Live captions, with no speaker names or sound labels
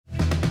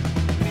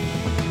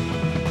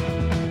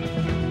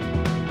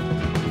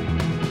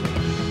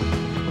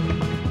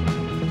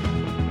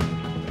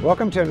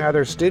Welcome to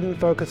another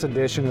student-focused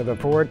edition of the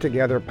Forward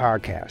Together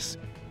podcast.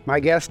 My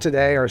guests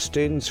today are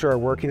students who are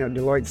working at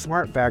Deloitte's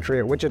Smart Factory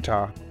at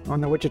Wichita on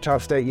the Wichita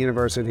State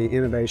University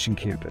Innovation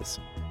Campus.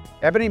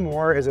 Ebony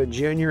Moore is a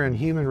junior in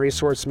human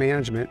resource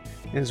management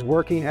and is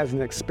working as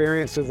an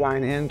experienced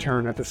design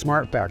intern at the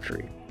Smart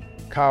Factory.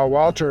 Kyle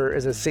Walter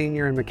is a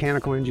senior in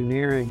mechanical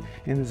engineering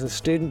and is a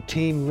student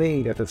team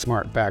lead at the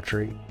Smart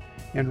Factory.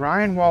 And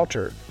Ryan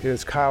Walter, who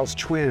is Kyle's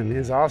twin,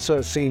 is also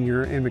a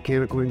senior in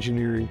mechanical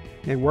engineering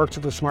and works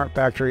at the Smart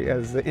Factory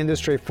as the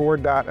Industry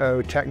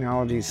 4.0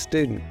 technology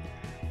student.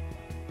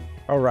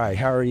 All right,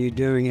 how are you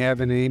doing,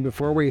 Ebony?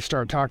 Before we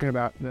start talking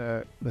about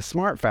the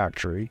Smart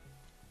Factory,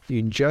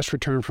 you just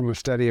returned from a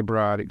study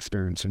abroad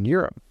experience in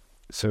Europe.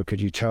 So could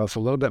you tell us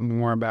a little bit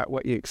more about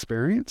what you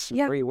experienced,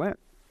 where you went?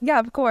 Yeah,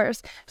 of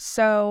course.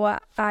 So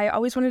I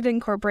always wanted to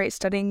incorporate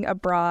studying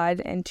abroad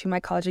into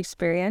my college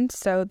experience.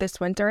 So this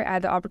winter, I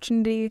had the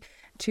opportunity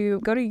to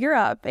go to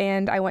Europe,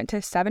 and I went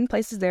to 7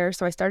 places there.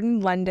 So I started in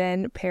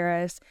London,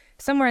 Paris,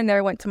 somewhere in there.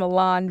 I went to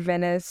Milan,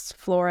 Venice,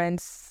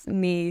 Florence,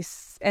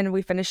 Nice, and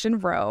we finished in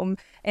Rome.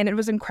 And it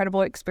was an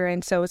incredible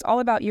experience. So it was all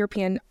about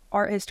European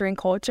art, history, and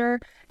culture.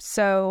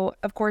 So,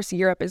 of course,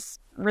 Europe is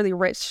really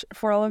rich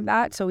for all of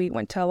that. So we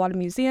went to a lot of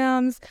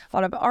museums, a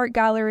lot of art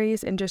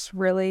galleries, and just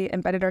really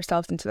embedded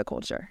ourselves into the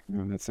culture.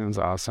 Oh, that sounds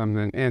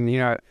awesome. And you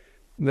know,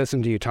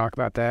 listen to you talk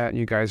about that.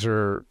 You guys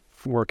are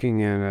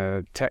working in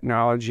a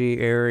technology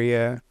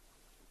area,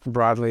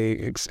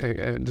 broadly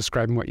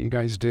describing what you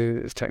guys do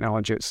as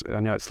technology. I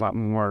know it's a lot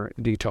more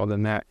detailed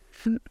than that.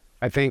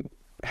 I think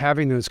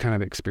having those kind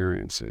of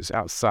experiences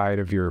outside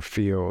of your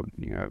field,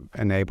 you know,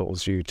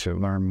 enables you to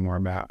learn more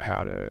about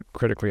how to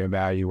critically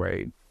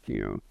evaluate,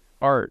 you know,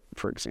 art,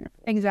 for example.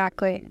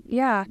 Exactly.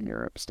 Yeah.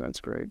 Europe, so that's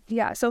great.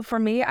 Yeah. So for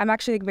me, I'm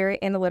actually very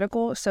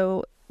analytical.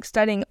 So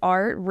studying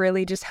art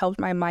really just helped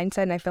my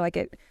mindset. And I feel like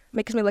it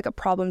makes me look at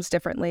problems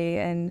differently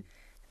and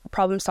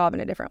problem solve in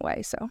a different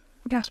way. So,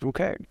 yeah.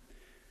 Okay.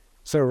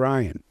 So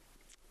Ryan,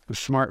 the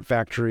Smart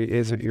Factory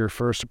isn't your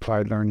first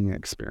applied learning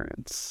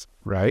experience,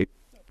 right?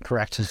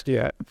 Correct.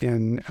 Yeah.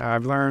 And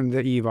I've learned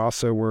that you've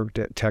also worked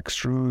at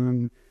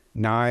Textron,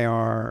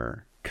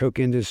 NIAR, Koch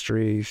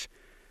Industries,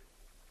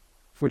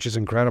 which is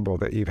incredible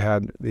that you've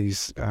had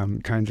these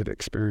kinds of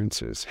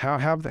experiences. How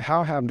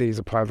have these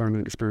applied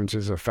learning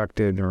experiences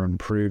affected or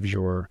improved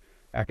your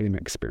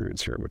academic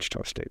experience here at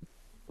Wichita State?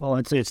 Well,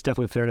 I'd say it's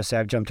definitely fair to say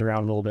I've jumped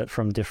around a little bit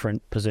from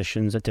different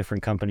positions at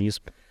different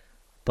companies.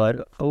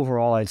 But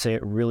overall, I'd say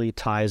it really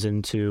ties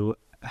into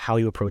how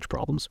you approach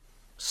problems.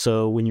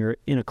 So when you're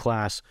in a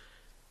class,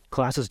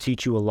 classes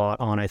teach you a lot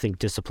on, I think,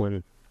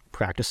 discipline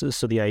practices.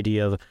 So the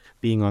idea of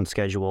being on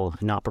schedule,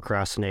 not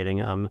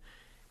procrastinating,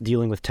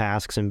 dealing with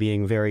tasks and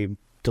being very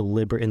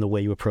deliberate in the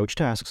way you approach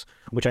tasks,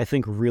 which I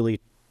think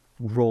really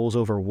rolls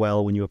over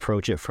well when you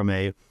approach it from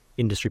a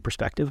industry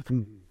perspective.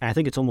 Mm-hmm. And I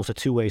think it's almost a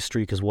two-way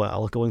streak as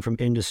well, going from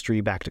industry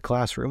back to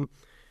classroom.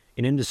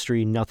 In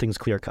industry, nothing's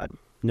clear-cut.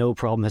 No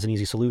problem has an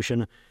easy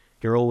solution.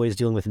 You're always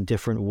dealing with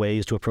different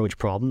ways to approach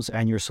problems,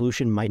 and your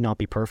solution might not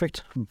be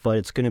perfect, but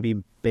it's going to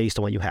be based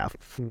on what you have.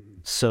 Mm-hmm.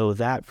 So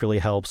that really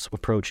helps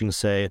approaching,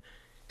 say,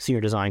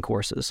 senior design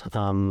courses,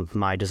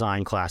 my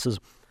design classes.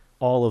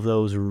 All of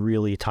those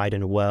really tied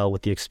in well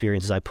with the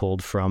experiences I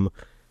pulled from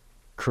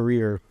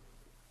career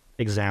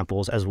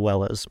examples, as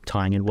well as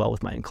tying in well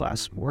with my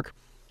in-class work.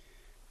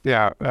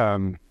 Yeah.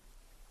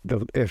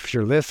 If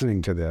you're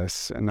listening to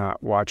this and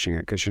not watching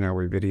it, because, you know,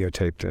 we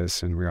videotape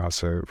this and we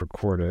also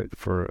record it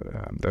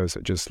for those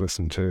that just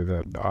listen to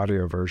the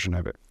audio version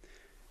of it.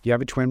 You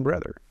have a twin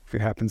brother who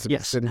happens to be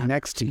sitting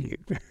next to you.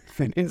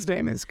 And his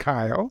name is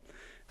Kyle.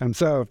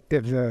 So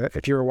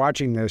if you were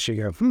watching this, you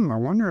go, I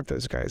wonder if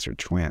those guys are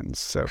twins.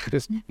 So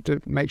just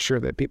to make sure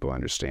that people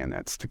understand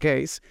that's the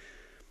case.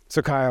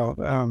 So Kyle,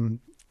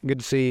 good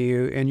to see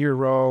you. In your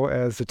role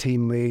as the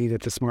team lead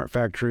at the Smart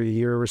Factory,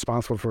 you're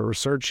responsible for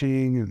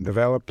researching and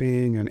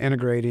developing and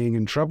integrating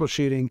and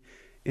troubleshooting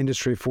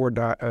Industry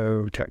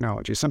 4.0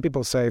 technology. Some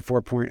people say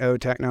 4.0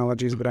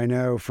 technologies, but I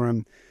know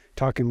from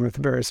talking with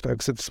various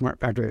folks at the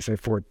Smart Factory, they say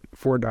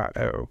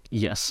 4.0.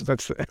 Yes.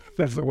 That's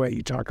the way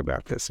you talk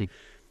about this.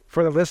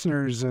 For the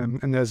listeners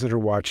and those that are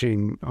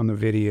watching on the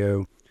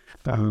video,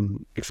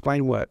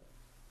 explain what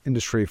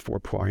Industry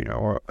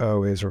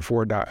 4.0 is or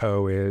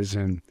 4.0 is,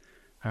 and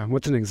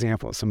what's an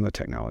example of some of the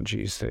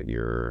technologies that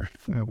you're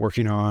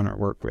working on or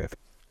work with?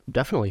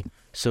 Definitely.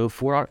 So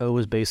 4.0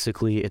 is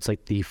basically, it's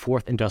like the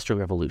fourth industrial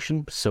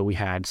revolution. So we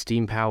had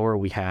steam power,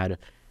 we had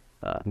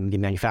the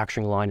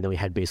manufacturing line, and then we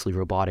had basically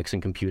robotics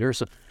and computers.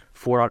 So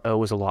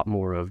 4.0 is a lot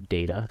more of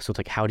data. So it's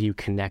like, how do you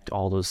connect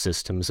all those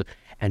systems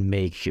and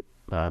make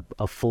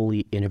a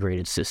fully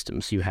integrated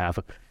system? So you have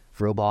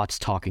robots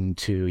talking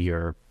to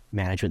your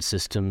management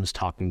systems,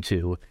 talking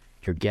to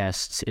your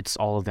guests. It's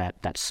all of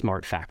that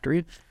smart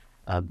factory.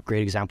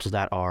 Great examples of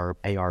that are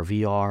AR,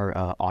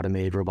 VR,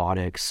 automated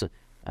robotics,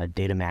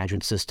 data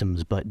management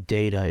systems, but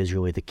data is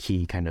really the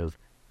key kind of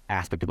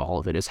aspect of all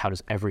of it is how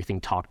does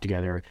everything talk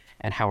together,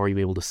 and how are you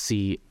able to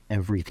see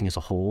everything as a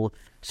whole,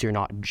 so you're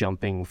not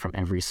jumping from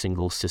every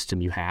single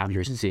system you have,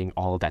 you're seeing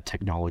all of that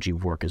technology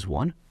work as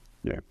one.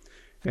 Yeah.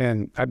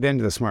 And I've been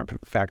to the smart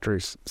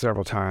factories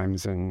several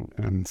times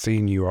and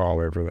seen you all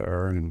over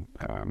there, and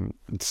I'm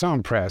so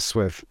impressed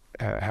with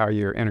how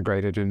you're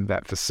integrated into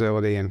that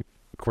facility, and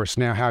of course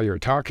now how you're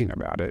talking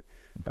about it.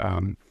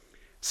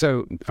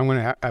 So I'm going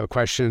to have a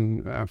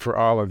question for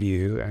all of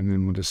you, and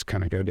then we'll just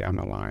kind of go down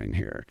the line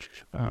here.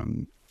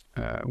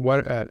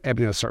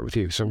 Ebony, I'll start with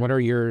you. So what are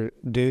your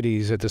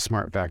duties at the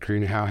smart factory,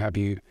 and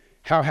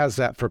how has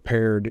that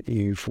prepared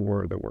you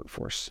for the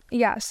workforce?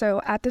 Yeah,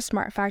 so at the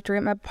Smart Factory,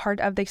 I'm a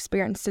part of the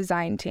experience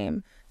design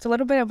team. So a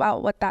little bit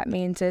about what that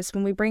means is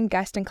when we bring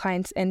guests and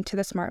clients into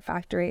the Smart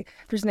Factory,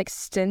 there's an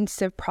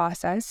extensive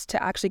process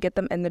to actually get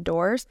them in the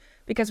doors,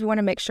 because we want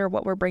to make sure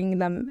what we're bringing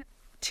them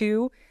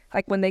to,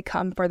 like when they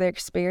come for their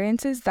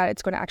experiences, that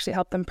it's going to actually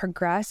help them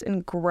progress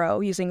and grow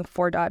using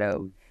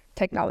 4.0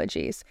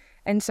 technologies.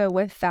 And so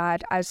with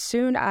that, as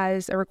soon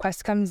as a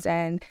request comes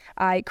in,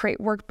 I create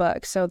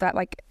workbooks so that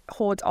like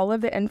holds all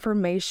of the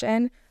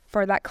information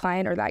for that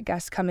client or that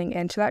guest coming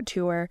into that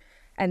tour.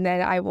 And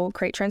then I will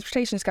create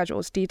transportation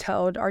schedules,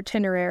 detailed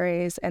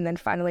itineraries, and then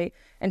finally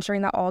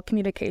ensuring that all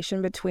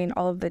communication between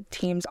all of the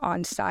teams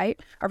on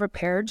site are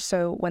prepared.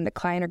 So when the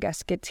client or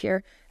guest gets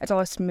here, it's all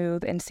a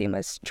smooth and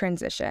seamless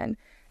transition.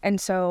 And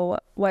so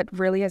what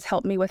really has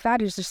helped me with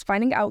that is just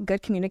finding out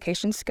good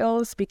communication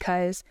skills,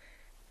 because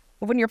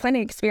when you're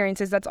planning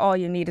experiences, that's all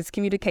you need is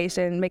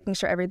communication, making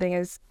sure everything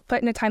is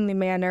put in a timely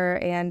manner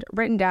and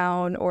written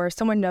down, or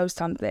someone knows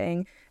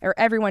something, or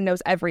everyone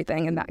knows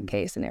everything in that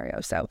case scenario.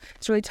 So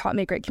it's really taught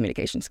me great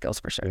communication skills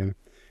for sure. Yeah.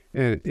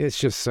 And it's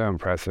just so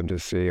impressive to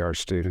see our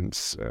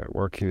students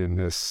working in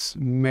this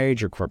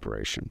major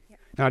corporation. Yeah.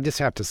 Now, I just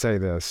have to say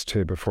this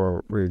too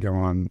before we go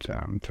on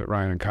to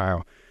Ryan and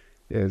Kyle,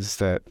 is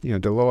that,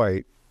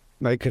 Deloitte,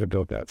 they could have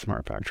built that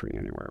smart factory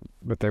anywhere,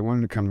 but they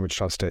wanted to come to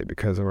Wichita State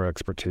because of our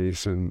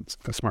expertise in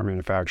smart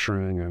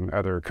manufacturing and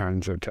other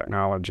kinds of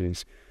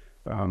technologies.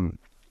 And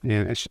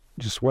it's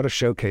just what a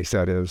showcase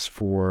that is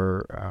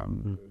for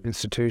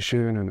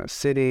institution and a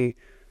city,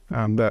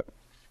 but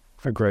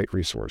a great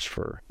resource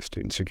for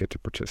students who get to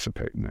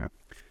participate in that.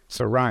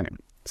 So Ryan,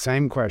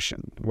 same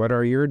question. What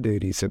are your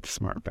duties at the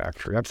smart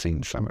factory? I've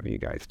seen some of you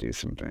guys do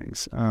some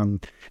things.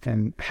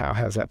 And how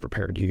has that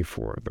prepared you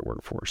for the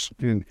workforce?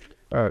 And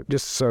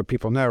just so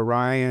people know,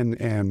 Ryan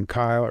and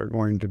Kyle are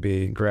going to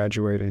be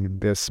graduating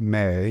this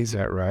May. Is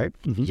that right?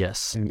 Mm-hmm.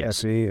 Yes. And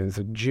Essie is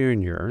a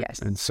junior. Yes.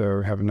 And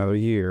so have another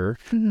year.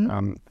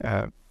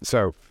 Mm-hmm.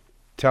 So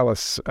tell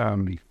us,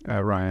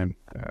 Ryan,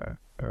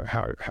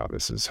 how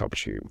this has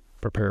helped you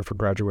prepare for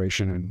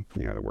graduation and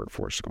the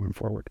workforce going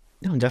forward.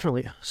 No,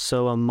 definitely.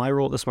 So my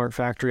role at the Smart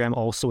Factory, I'm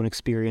also an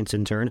experienced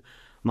intern.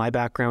 My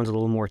background's a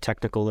little more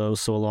technical, though,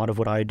 so a lot of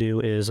what I do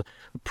is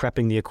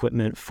prepping the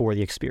equipment for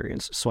the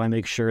experience. So I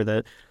make sure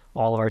that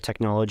all of our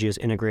technology is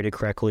integrated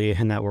correctly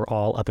and that we're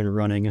all up and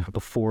running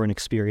before an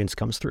experience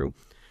comes through.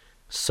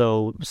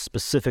 So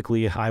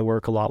specifically, I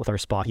work a lot with our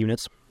spot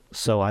units.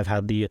 So I've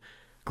had the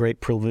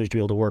great privilege to be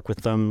able to work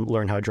with them,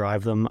 learn how to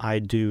drive them. I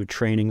do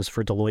trainings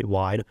for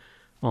Deloitte-wide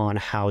on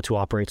how to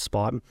operate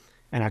Spot,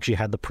 and actually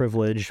had the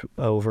privilege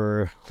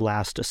over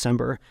last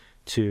December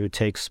to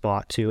take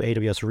Spot to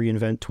AWS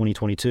reInvent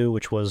 2022,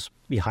 which was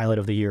the highlight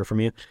of the year for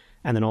me,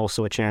 and then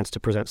also a chance to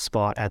present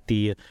Spot at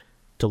the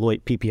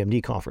Deloitte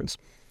PPMD conference.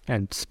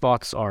 And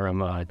Spots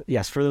are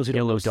yes, for those who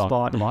don't know,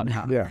 Spot,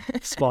 Yeah,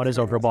 Spot is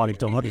a robotic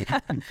dog.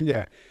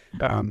 Yeah,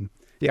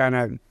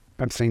 and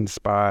I've seen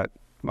Spot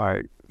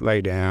like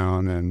lay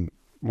down, and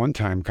one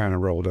time kind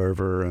of rolled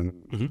over,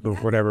 and for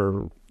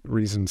whatever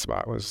reason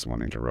Spot was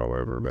wanting to roll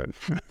over, but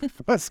it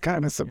was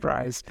kind of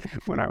surprised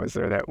when I was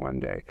there that one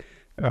day.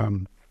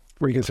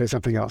 Were you going to say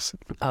something else?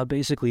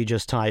 Basically,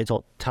 just tie it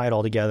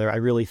all together. I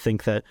really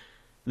think that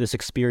this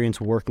experience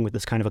working with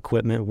this kind of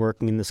equipment,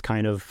 working in this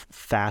kind of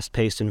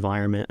fast-paced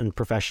environment and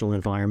professional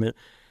environment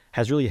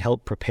has really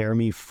helped prepare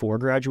me for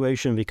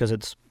graduation, because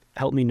it's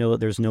helped me know that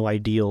there's no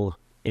ideal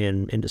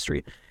in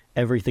industry.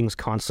 Everything's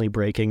constantly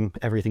breaking,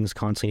 everything's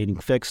constantly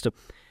getting fixed,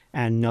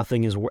 and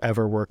nothing is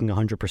ever working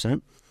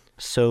 100%.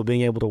 So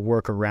being able to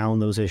work around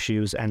those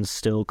issues and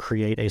still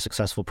create a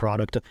successful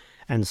product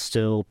and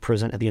still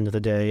present at the end of the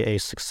day a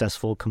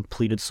successful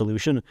completed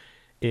solution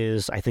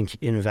is, I think,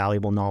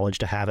 invaluable knowledge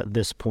to have at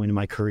this point in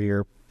my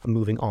career,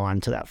 moving on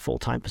to that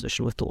full-time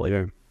position with Deloitte.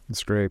 Yeah,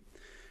 that's great.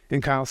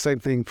 And Kyle, same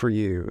thing for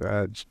you.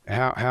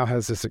 How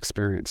has this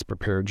experience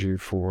prepared you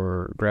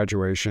for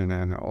graduation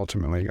and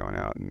ultimately going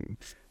out and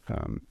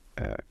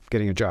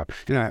getting a job?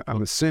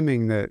 I'm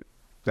assuming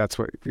that's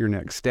what your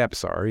next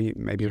steps are.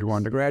 Maybe you're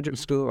going to graduate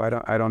school. I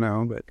don't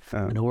know,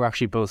 but no, we're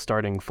actually both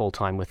starting full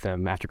time with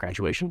them after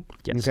graduation.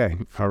 Yes. Okay,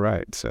 all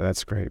right. So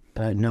that's great.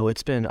 No,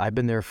 I've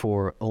been there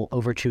for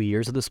over 2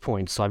 years at this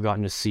point, so I've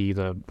gotten to see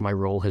my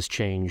role has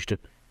changed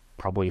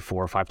probably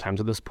 4 or 5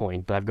 times at this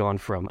point. But I'm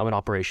an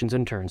operations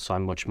intern, so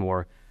I'm much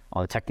more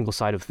on the technical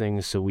side of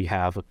things. So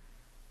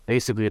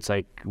it's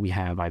like we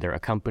have either a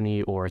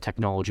company or a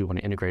technology we want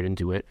to integrate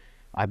into it.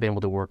 I've been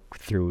able to work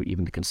through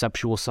even the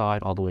conceptual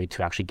side all the way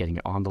to actually getting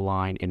it on the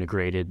line,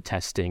 integrated,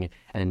 testing,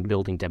 and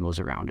building demos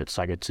around it.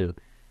 So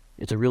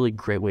it's a really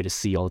great way to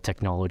see all the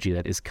technology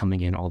that is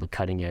coming in, all the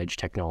cutting edge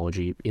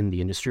technology in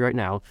the industry right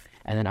now.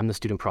 And then I'm the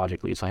student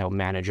project lead, so I help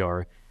manage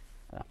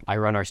I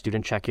run our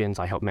student check-ins,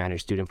 I help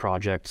manage student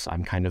projects.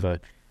 I'm kind of a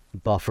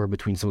buffer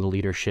between some of the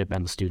leadership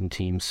and the student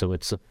team. So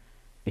it's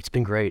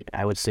been great.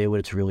 I would say what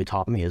it's really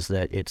taught me is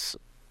that it's,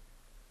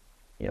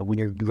 when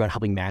you're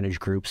helping manage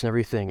groups and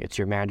everything,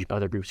 you're managing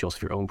other groups, you also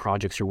have your own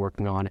projects you're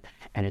working on,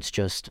 and it's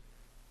just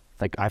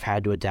like I've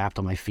had to adapt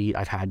on my feet.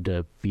 I've had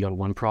to be on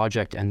one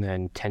project, and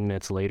then 10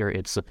 minutes later,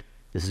 this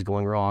is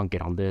going wrong,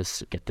 get on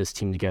this, get this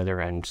team together,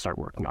 and start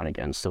working on it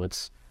again. So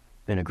it's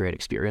been a great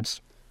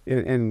experience.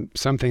 And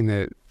something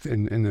that,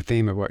 in the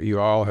theme of what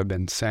you all have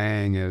been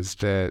saying is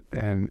that,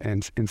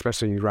 and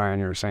especially you, Ryan,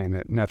 you're saying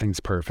that nothing's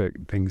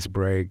perfect, things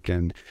break,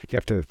 and you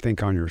have to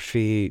think on your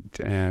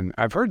feet. And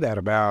I've heard that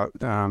about,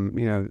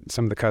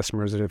 some of the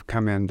customers that have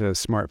come into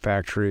Smart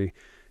Factory,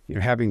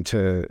 having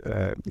to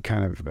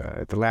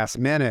at the last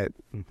minute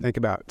think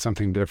about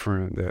something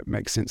different that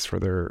makes sense for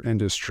their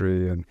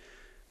industry. And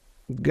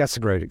that's a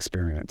great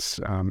experience.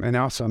 And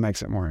also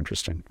makes it more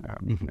interesting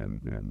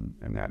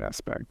in that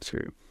aspect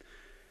too.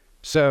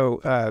 So,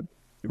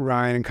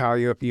 Ryan and Kyle,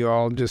 you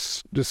all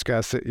just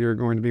discussed that you're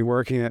going to be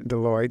working at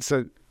Deloitte.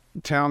 So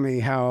tell me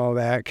how all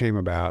that came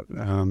about.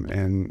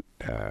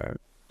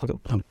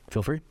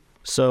 Feel free.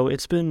 So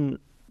it's been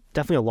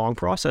definitely a long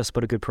process,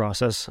 but a good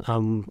process.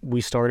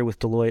 We started with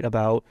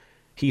Deloitte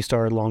he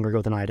started longer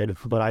ago than I did,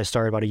 but I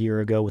started about a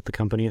year ago with the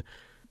company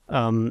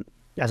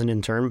as an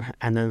intern.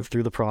 And then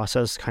through the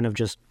process, kind of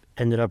just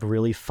ended up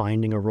really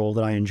finding a role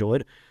that I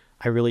enjoyed.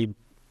 I really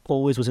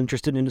always was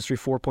interested in Industry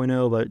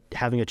 4.0, but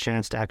having a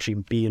chance to actually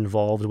be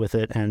involved with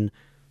it and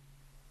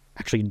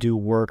actually do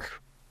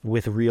work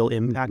with real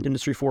impact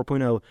Industry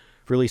 4.0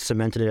 really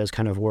cemented it as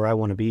kind of where I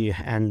want to be.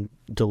 And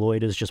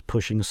Deloitte is just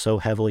pushing so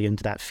heavily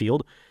into that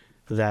field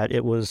that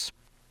it was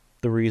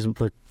the reason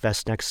for the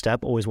best next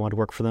step. Always wanted to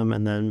work for them,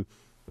 and then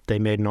they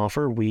made an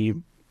offer. We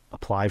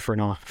applied for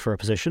a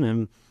position,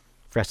 and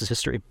the rest is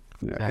history.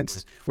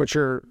 What's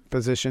your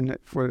position?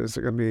 What is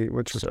it going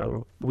to be?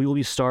 So we will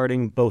be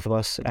starting, both of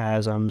us,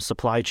 as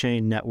supply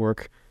chain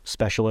network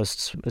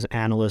specialists, as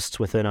analysts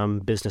within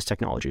business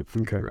technology.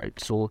 Okay. Right.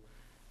 So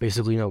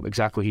basically,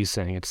 exactly what he's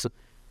saying.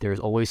 There's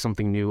always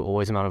something new,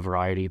 always amount of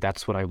variety.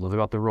 That's what I love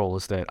about the role,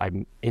 is that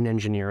I'm in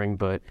engineering,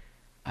 but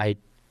I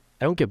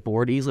don't get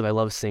bored easily. I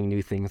love seeing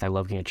new things. I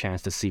love getting a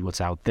chance to see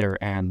what's out there.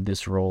 And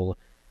this role,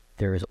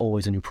 there is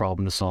always a new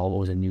problem to solve,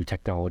 always a new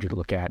technology to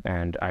look at,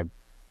 and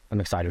I'm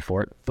excited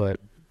for it.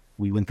 But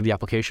we went through the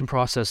application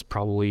process,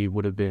 probably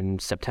would have been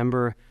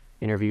September,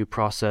 interview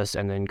process,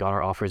 and then got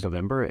our offers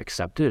November,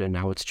 accepted, and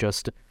now it's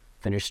just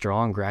finish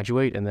strong,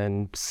 graduate, and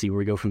then see where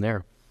we go from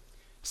there.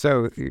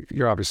 So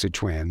you're obviously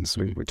twins.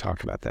 We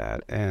talked about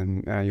that.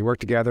 And you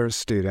worked together as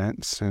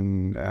students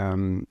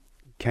and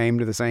came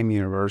to the same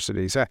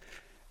university. So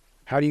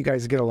how do you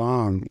guys get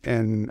along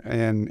in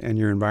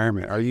your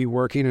environment? Are you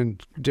working in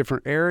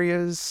different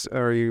areas?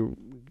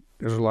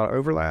 There's a lot of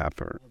overlap?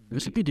 Or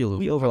There's a good deal of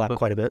We overlap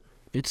quite a bit.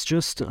 It's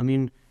just,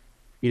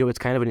 it's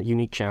kind of a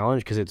unique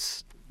challenge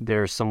because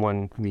there's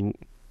someone,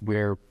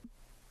 we're,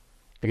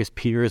 I guess,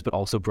 peers, but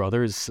also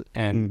brothers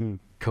and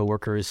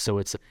coworkers.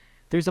 So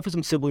there's definitely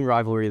some sibling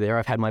rivalry there.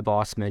 I've had my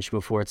boss mention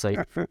before, it's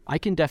like, I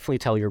can definitely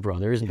tell you're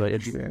brothers, but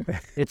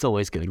it's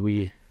always good.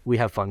 We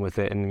have fun with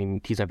it.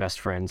 And he's my best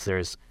friend.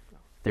 There's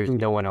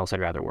no one else I'd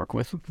rather work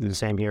with.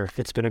 Same here.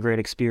 It's been a great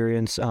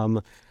experience.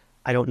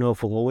 I don't know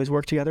if we'll always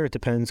work together. It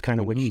depends kind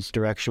of which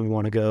direction we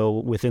want to go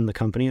within the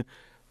company.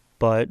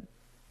 But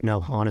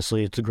no,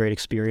 honestly, it's a great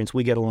experience.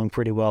 We get along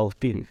pretty well.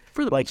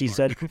 Like he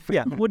said,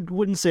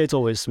 wouldn't say it's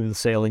always smooth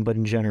sailing, but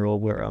in general,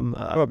 we're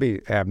it'd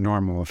be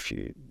abnormal if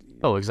you.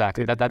 Oh,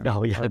 exactly.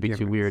 That'd be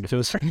too weird.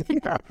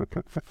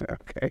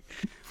 Okay.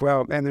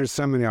 Well, and there's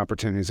so many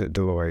opportunities at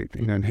Deloitte,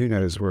 and who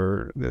knows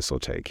where this will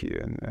take you.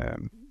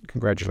 And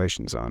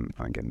congratulations on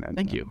getting that.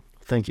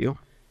 Thank you.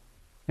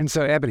 And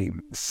so, Ebony,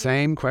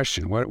 same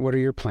question. What are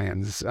your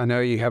plans? I know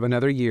you have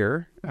another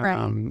year,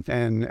 right.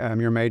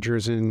 And your major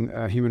is in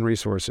human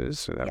resources.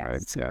 So that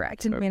yes, right?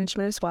 correct. And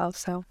management as well.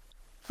 So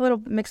a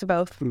little mix of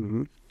both.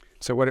 Mm-hmm.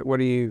 So what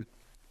are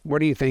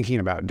you thinking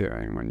about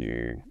doing when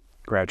you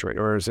graduate,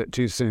 or is it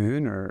too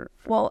soon? Or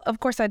well,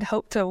 of course, I'd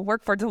hope to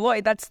work for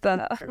Deloitte. That's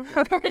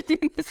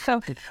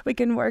so we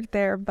can work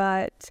there.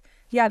 But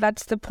yeah,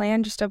 that's the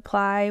plan. Just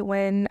apply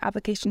when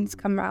applications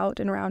come out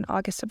in around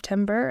August,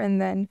 September,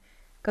 and then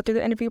go through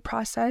the interview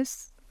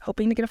process,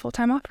 hoping to get a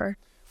full-time offer.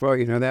 Well,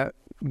 that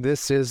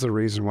this is the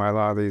reason why a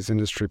lot of these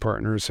industry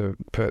partners have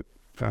put,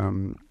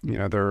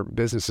 their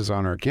businesses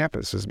on our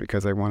campus, is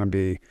because they want to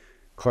be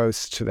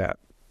close to that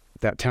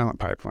talent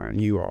pipeline.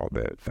 You all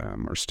that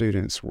are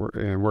students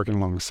working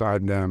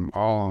alongside them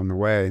all on the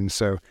way, and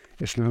so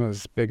it's not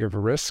as big of a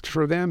risk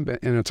for them.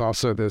 And it's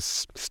also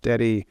this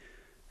steady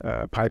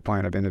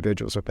pipeline of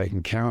individuals that they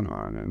can count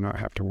on and not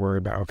have to worry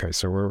about, okay,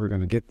 so where are we going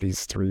to get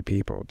these 3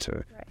 people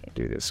to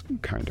do this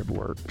kind of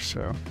work?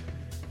 So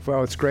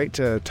Well, it's great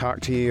to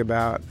talk to you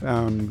about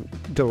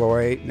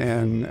Deloitte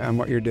and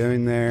what you're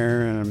doing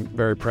there. And I'm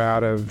very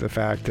proud of the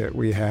fact that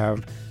we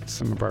have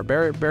some of our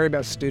very, very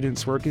best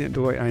students working at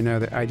Deloitte. I know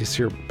that I just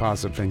hear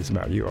positive things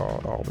about you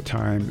all the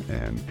time,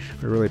 and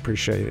we really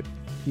appreciate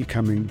you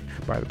coming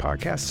by the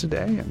podcast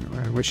today,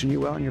 and wishing you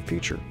well in your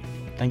future.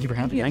 Thank you for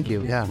having me. Thank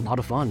you. Yeah. A lot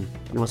of fun.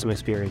 You want some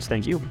experience?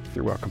 Thank you.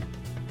 You're welcome.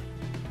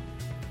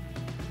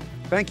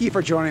 Thank you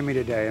for joining me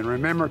today, and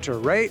remember to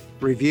rate,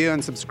 review,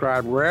 and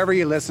subscribe wherever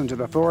you listen to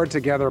the Forward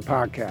Together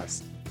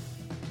podcast.